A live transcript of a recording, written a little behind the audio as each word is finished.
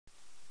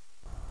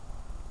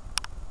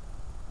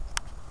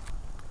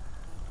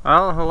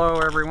Well, hello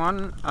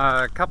everyone.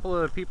 A couple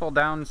of people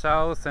down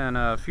south and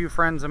a few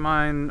friends of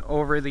mine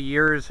over the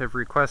years have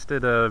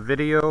requested a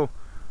video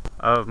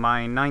of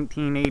my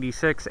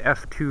 1986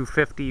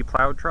 F250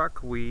 plow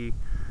truck. We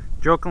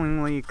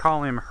jokingly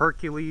call him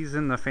Hercules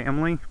in the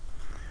family.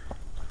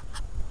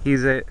 He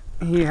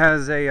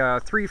has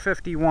a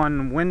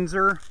 351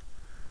 Windsor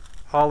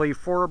Holley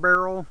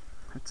 4-barrel.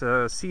 It's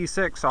a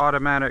C6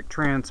 automatic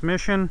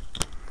transmission.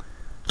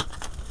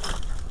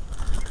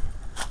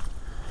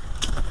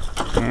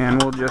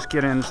 And we'll just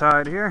get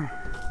inside here.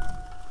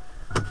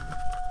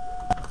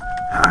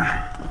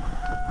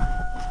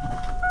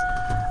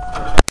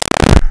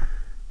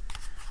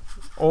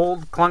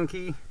 Old,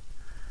 clunky,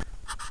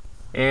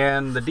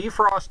 and the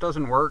defrost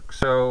doesn't work,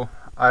 so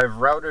I've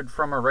routed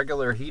from a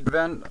regular heat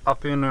vent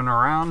up in and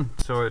around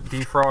so it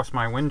defrosts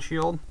my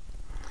windshield.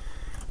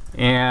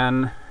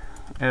 And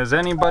as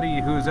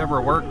anybody who's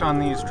ever worked on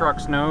these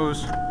trucks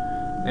knows,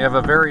 they have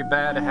a very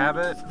bad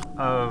habit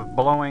of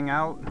blowing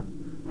out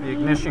the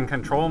ignition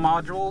control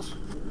modules.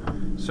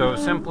 So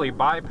simply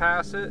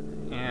bypass it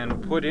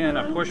and put in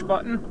a push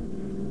button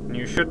and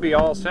you should be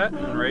all set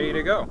and ready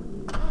to go.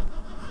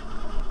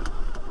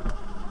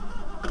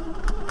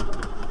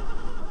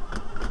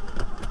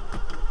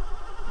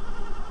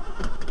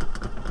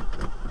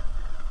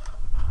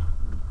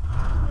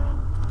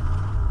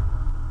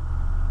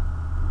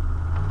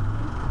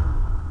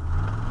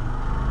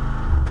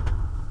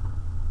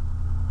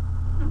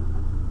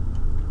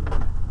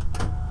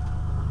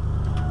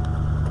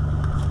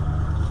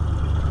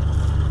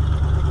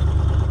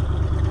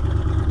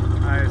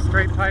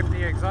 Straight pipe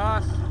the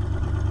exhaust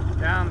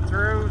down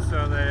through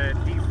so that it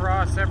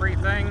defrosts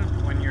everything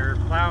when you're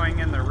plowing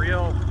in the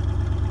real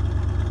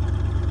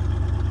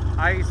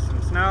ice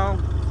and snow.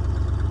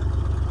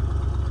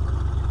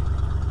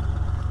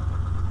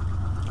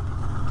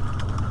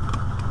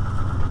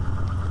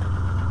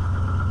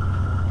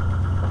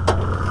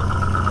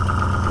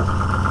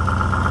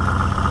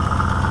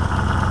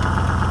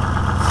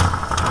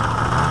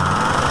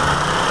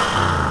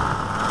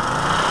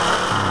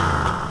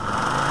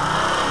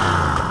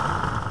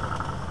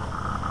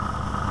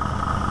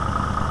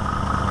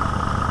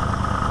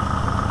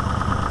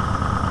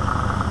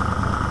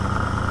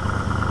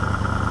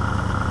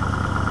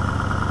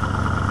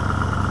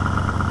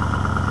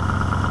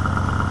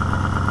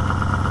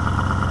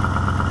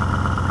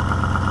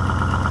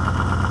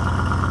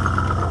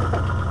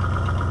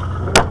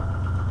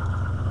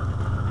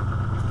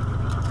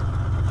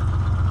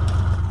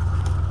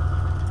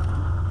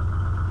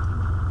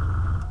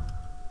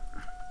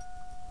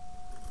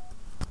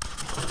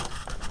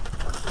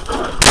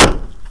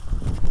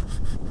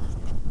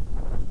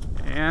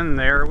 And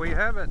there we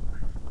have it.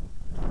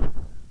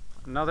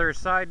 Another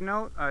side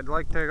note I'd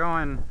like to go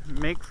and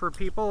make for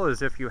people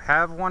is if you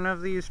have one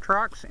of these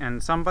trucks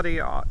and somebody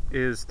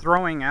is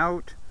throwing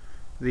out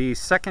the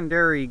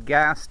secondary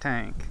gas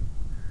tank,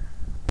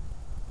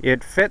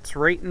 it fits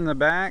right in the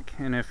back,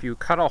 and if you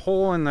cut a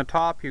hole in the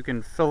top you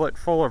can fill it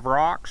full of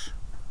rocks,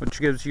 which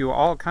gives you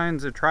all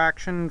kinds of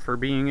traction for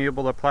being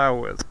able to plow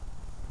with.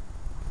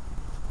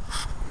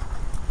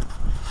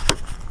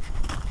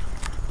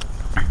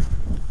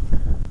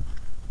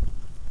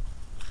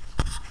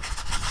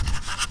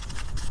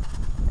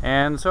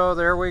 And so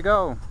there we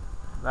go.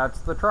 That's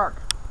the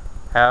truck.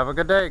 Have a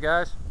good day,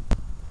 guys.